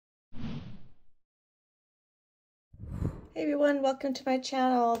Hey everyone, welcome to my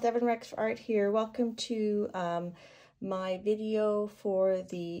channel. Devin Rex Art here. Welcome to my video for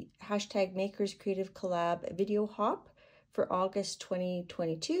the hashtag Makers Creative Collab video hop for August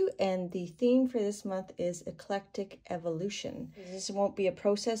 2022, and the theme for this month is Eclectic Evolution. This won't be a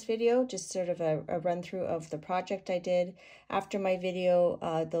process video, just sort of a run through of the project I did. After my video,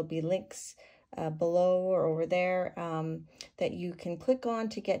 there'll be links below or over there that you can click on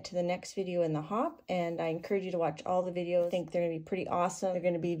to get to the next video in the hop, and I encourage you to watch all the videos. I think they're going to be pretty awesome. They're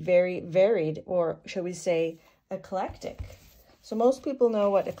going to be very varied, or shall we say eclectic. So most people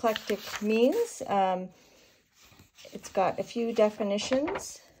know what eclectic means. It's got a few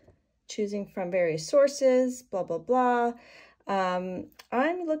definitions, choosing from various sources, blah blah blah.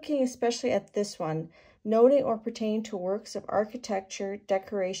 I'm looking especially at this one, noting or pertaining to works of architecture,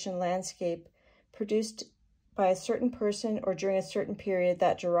 decoration, landscape, produced by a certain person or during a certain period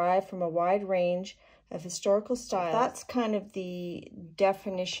that derive from a wide range of historical styles. That's kind of the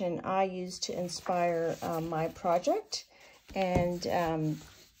definition I used to inspire my project. And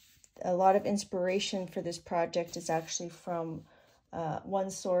a lot of inspiration for this project is actually from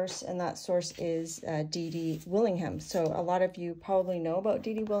one source, and that source is D.D. Willingham. So a lot of you probably know about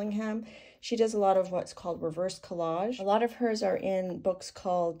D.D. Willingham. She does a lot of what's called reverse collage. A lot of hers are in books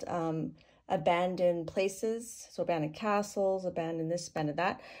called Abandoned Places, so abandoned castles, abandoned this, abandoned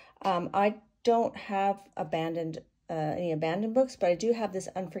that. I don't have any abandoned books, but I do have this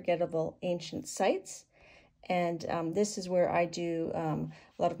Unforgettable Ancient Sites. And this is where I do a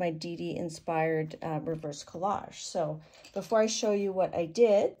lot of my DD inspired reverse collage. So before I show you what I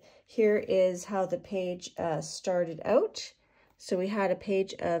did, here is how the page started out. So we had a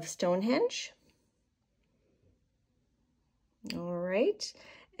page of Stonehenge. All right.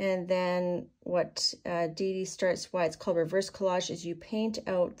 And then what DD starts, why it's called reverse collage, is you paint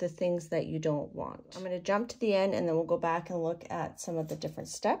out the things that you don't want. I'm going to jump to the end, and then we'll go back and look at some of the different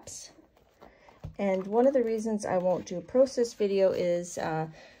steps. And one of the reasons I won't do a process video is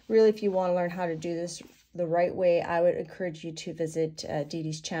really, if you want to learn how to do this the right way, I would encourage you to visit Dee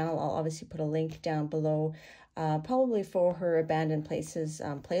Dee's channel. I'll obviously put a link down below, probably for her Abandoned Places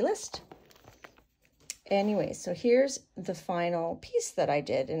playlist. Anyway, so here's the final piece that I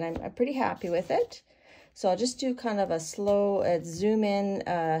did, and I'm pretty happy with it. So I'll just do kind of a slow zoom in,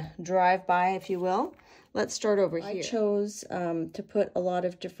 drive by, if you will. Let's start over here. I chose to put a lot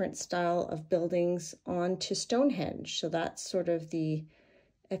of different style of buildings onto Stonehenge. So that's sort of the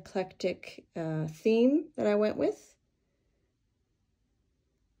eclectic theme that I went with.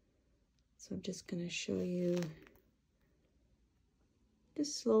 So I'm just going to show you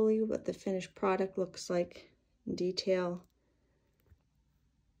just slowly what the finished product looks like in detail.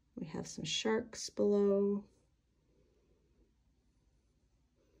 We have some sharks below.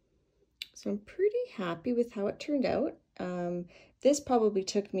 So I'm pretty happy with how it turned out. This probably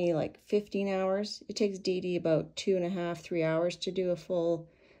took me like 15 hours. It takes Dee Dee about 2.5, 3 hours to do a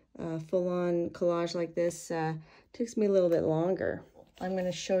full-on collage like this. It takes me a little bit longer. I'm going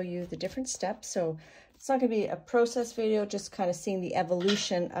to show you the different steps. So it's not going to be a process video, just kind of seeing the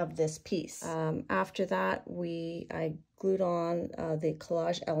evolution of this piece. After that, I glued on the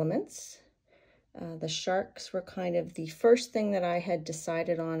collage elements. The sharks were kind of the first thing that I had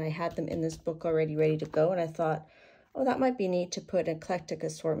decided on. I had them in this book already ready to go, and I thought, oh, that might be neat to put an eclectic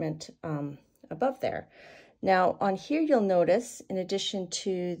assortment above there. Now on here, you'll notice, in addition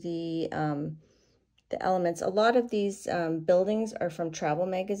to the elements, a lot of these buildings are from travel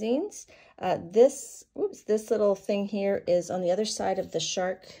magazines. This little thing here is on the other side of the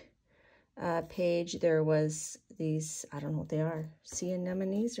shark page. There was these, I don't know what they are, sea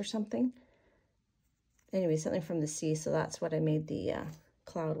anemones or something. Anyway, something from the sea, so that's what I made the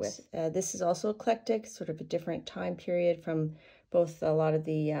cloud with. This is also eclectic, sort of a different time period from both a lot of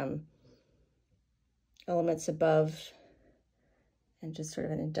the elements above and just sort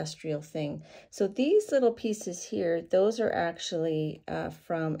of an industrial thing. So these little pieces here, those are actually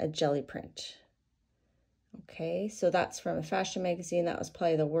from a jelly print. Okay, so that's from a fashion magazine. That was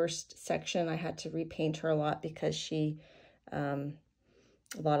probably the worst section. I had to repaint her a lot because she lost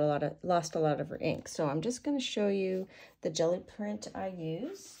a lot of her ink. So I'm just going to show you the jelly print I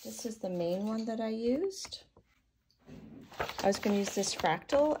used. This is the main one that I used. I was going to use this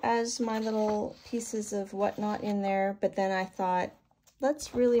fractal as my little pieces of whatnot in there, but then I thought,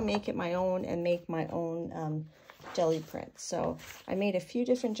 let's really make it my own and make my own jelly print. So I made a few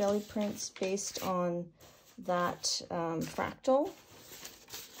different jelly prints based on that fractal.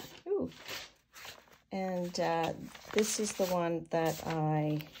 Ooh. And this is the one that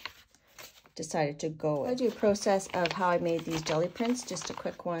I decided to go. I'll do a process of how I made these jelly prints, just a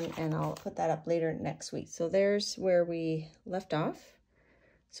quick one, and I'll put that up later next week. So there's where we left off.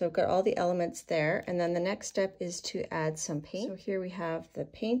 So I've got all the elements there, and then the next step is to add some paint. So here we have the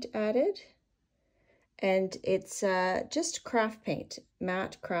paint added, and it's just craft paint,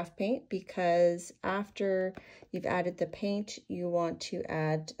 matte craft paint, because after you've added the paint, you want to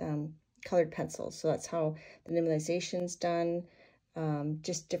add colored pencils. So that's how the mineralization's done.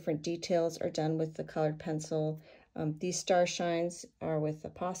 Just different details are done with the colored pencil. These star shines are with the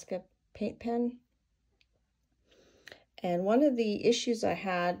Posca paint pen. And one of the issues I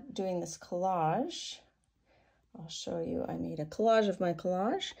had doing this collage, I'll show you, I made a collage of my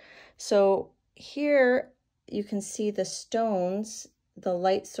collage. So here you can see the stones, the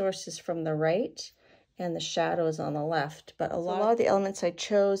light source is from the right and the shadows on the left. But a lot of the elements I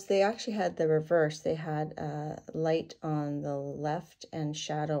chose, they actually had the reverse. They had light on the left and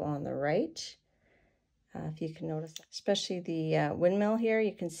shadow on the right. If you can notice, especially the windmill here,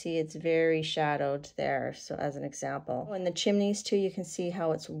 you can see it's very shadowed there. So as an example, and the chimneys too, you can see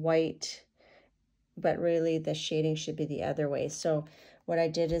how it's white, but really the shading should be the other way. So what I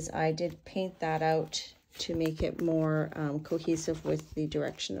did is I did paint that out to make it more cohesive with the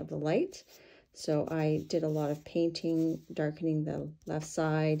direction of the light. So I did a lot of painting, darkening the left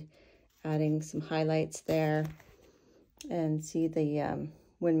side, adding some highlights there, and see the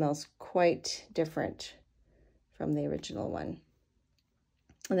windmill's quite different from the original one.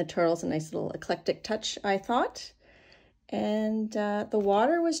 And the turtle's a nice little eclectic touch, I thought. And the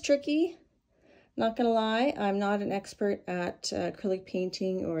water was tricky. Not gonna lie, I'm not an expert at acrylic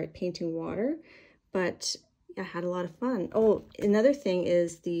painting or at painting water, but I had a lot of fun. Oh, another thing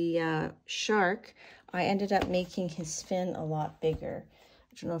is the shark. I ended up making his fin a lot bigger.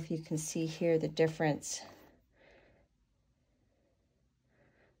 I don't know if you can see here the difference.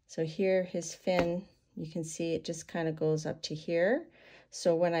 So here, his fin, you can see it just kind of goes up to here.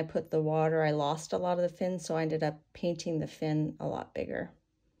 So when I put the water, I lost a lot of the fin, so I ended up painting the fin a lot bigger.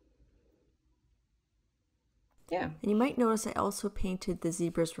 Yeah. And you might notice I also painted the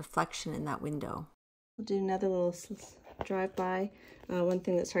zebra's reflection in that window. We'll do another little drive-by. One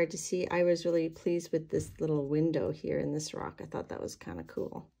thing that's hard to see, I was really pleased with this little window here in this rock. I thought that was kind of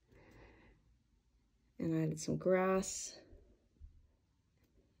cool. And I added some grass.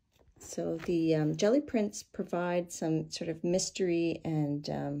 So the jelly prints provide some sort of mystery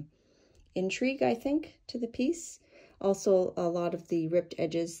and intrigue, I think, to the piece. Also, a lot of the ripped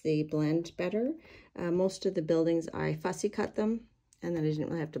edges, they blend better. Most of the buildings, I fussy cut them, and then I didn't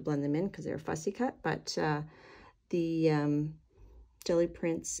really have to blend them in because they were fussy cut. But the jelly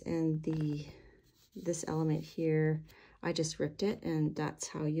prints and this element here, I just ripped it, and that's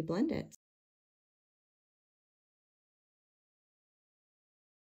how you blend it.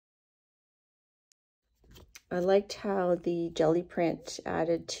 I liked how the jelly print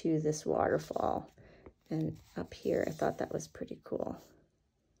added to this waterfall. And up here, I thought that was pretty cool.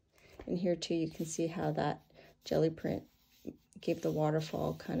 And here too, you can see how that jelly print gave the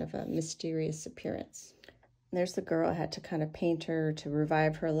waterfall kind of a mysterious appearance. And there's the girl. I had to kind of paint her to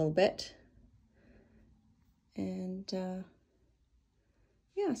revive her a little bit. And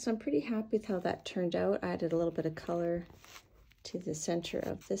yeah, so I'm pretty happy with how that turned out. I added a little bit of color to the center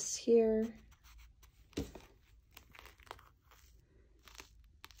of this here.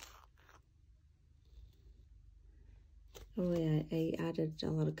 Oh yeah, I added a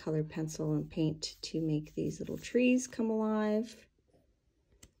lot of colored pencil and paint to make these little trees come alive.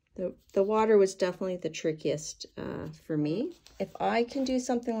 The water was definitely the trickiest for me. If I can do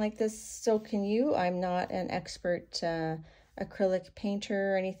something like this, so can you. I'm not an expert acrylic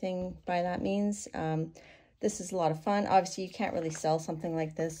painter or anything by that means. This is a lot of fun. Obviously, you can't really sell something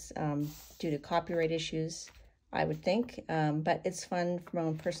like this due to copyright issues, I would think, but it's fun for my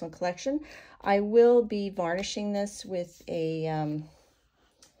own personal collection. I will be varnishing this with a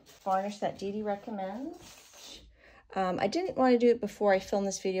varnish that Dee Dee recommends. I didn't want to do it before I filmed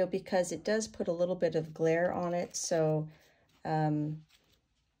this video because it does put a little bit of glare on it. So yeah,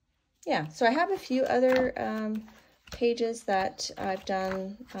 so I have a few other pages that I've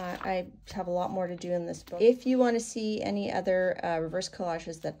done. I have a lot more to do in this book. If you want to see any other reverse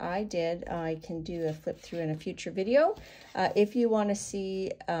collages that I did, I can do a flip through in a future video. If you want to see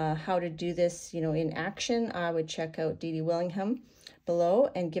how to do this, in action, I would check out Dee Dee Willingham below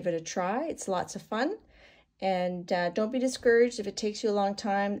and give it a try. It's lots of fun. And don't be discouraged if it takes you a long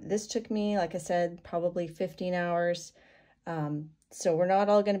time. This took me, like I said, probably 15 hours. So we're not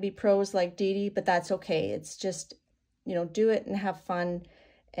all going to be pros like Dee Dee, but that's okay. It's just, do it and have fun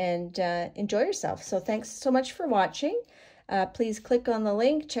and enjoy yourself. So thanks so much for watching. Please click on the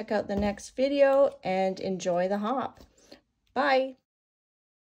link, check out the next video, and enjoy the hop. Bye.